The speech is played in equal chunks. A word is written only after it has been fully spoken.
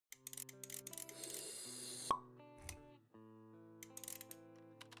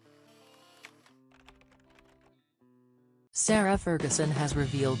Sarah Ferguson has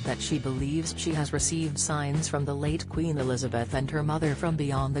revealed that she believes she has received signs from the late Queen Elizabeth and her mother from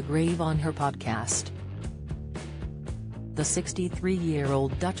beyond the grave on her podcast. The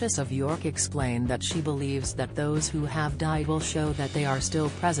 63-year-old Duchess of York explained that she believes that those who have died will show that they are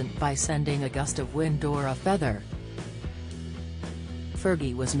still present by sending a gust of wind or a feather.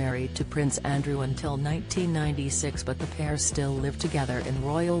 Fergie was married to Prince Andrew until 1996, but the pair still live together in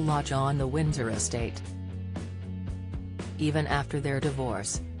Royal Lodge on the Windsor estate. Even after their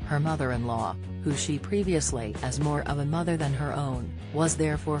divorce, her mother-in-law, who she previously as more of a mother than her own, was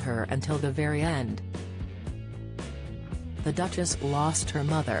there for her until the very end. The Duchess lost her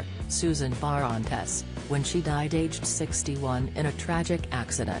mother, Susan Barantes, when she died aged 61 in a tragic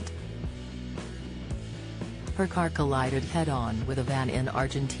accident. Her car collided head-on with a van in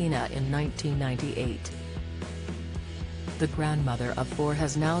Argentina in 1998. The grandmother of four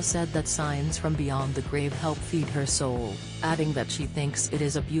has now said that signs from beyond the grave help feed her soul, adding that she thinks it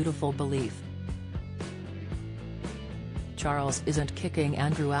is a beautiful belief. Charles isn't kicking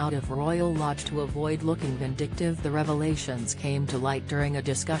Andrew out of Royal Lodge to avoid looking vindictive. The revelations came to light during a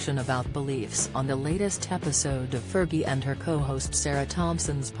discussion about beliefs on the latest episode of Fergie and her co-host Sarah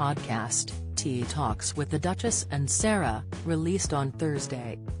Thompson's podcast, Tea Talks with the Duchess and Sarah, released on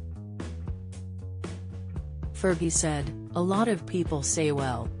Thursday. Fergie said, "A lot of people say,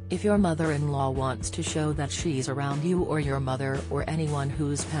 well, if your mother-in-law wants to show that she's around you or your mother or anyone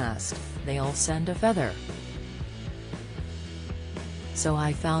who's passed, they'll send a feather. So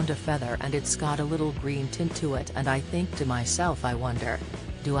I found a feather and it's got a little green tint to it, and I think to myself, I wonder,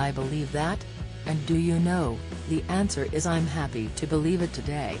 do I believe that? And do you know, the answer is I'm happy to believe it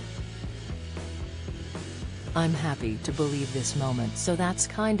today. I'm happy to believe this moment, so that's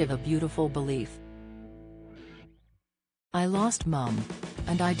kind of a beautiful belief. I lost Mum.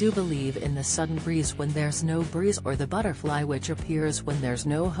 And I do believe in the sudden breeze when there's no breeze, or the butterfly which appears when there's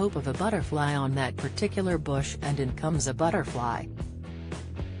no hope of a butterfly on that particular bush and in comes a butterfly.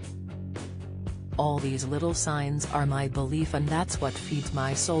 All these little signs are my belief, and that's what feeds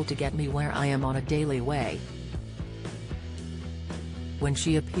my soul to get me where I am on a daily way." When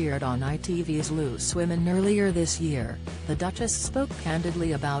she appeared on ITV's Loose Women earlier this year, the Duchess spoke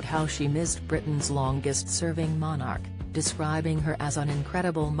candidly about how she missed Britain's longest-serving monarch, describing her as an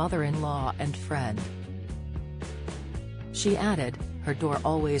incredible mother-in-law and friend. She added, "Her door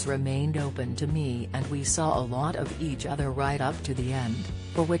always remained open to me and we saw a lot of each other right up to the end,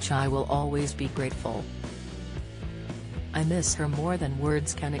 for which I will always be grateful. I miss her more than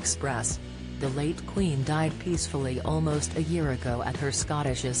words can express." The late Queen died peacefully almost a year ago at her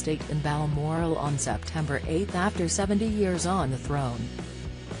Scottish estate in Balmoral on September 8 after 70 years on the throne.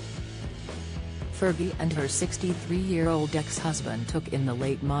 Fergie and her 63-year-old ex-husband took in the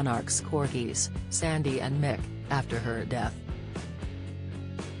late monarch's corgis, Sandy and Mick, after her death.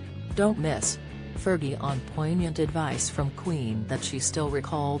 "Don't miss Fergie" on poignant advice from Queen that she still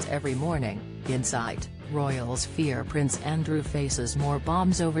recalls every morning. Insight: Royals fear Prince Andrew faces more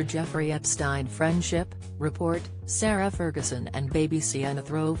bombs over Jeffrey Epstein friendship. Report: Sarah Ferguson and baby Sienna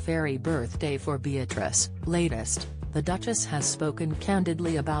throw fairy birthday for Beatrice. Latest: the Duchess has spoken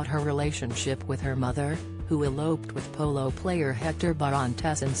candidly about her relationship with her mother, who eloped with polo player Hector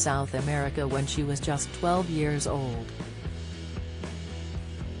Barantes in South America when she was just 12 years old.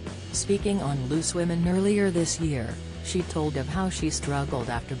 Speaking on Loose Women earlier this year, she told of how she struggled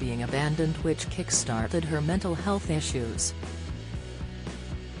after being abandoned, which kick-started her mental health issues.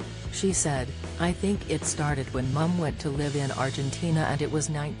 She said, "I think it started when Mum went to live in Argentina and it was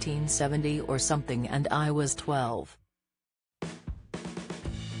 1970 or something and I was 12.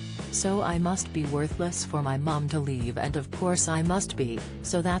 So I must be worthless for my mum to leave, and of course I must be,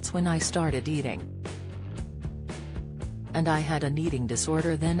 so that's when I started eating. And I had an eating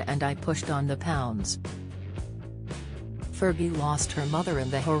disorder then and I pushed on the pounds." Fergie lost her mother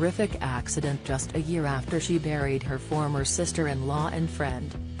in the horrific accident just a year after she buried her former sister-in-law and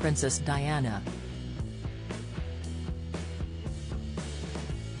friend, Princess Diana.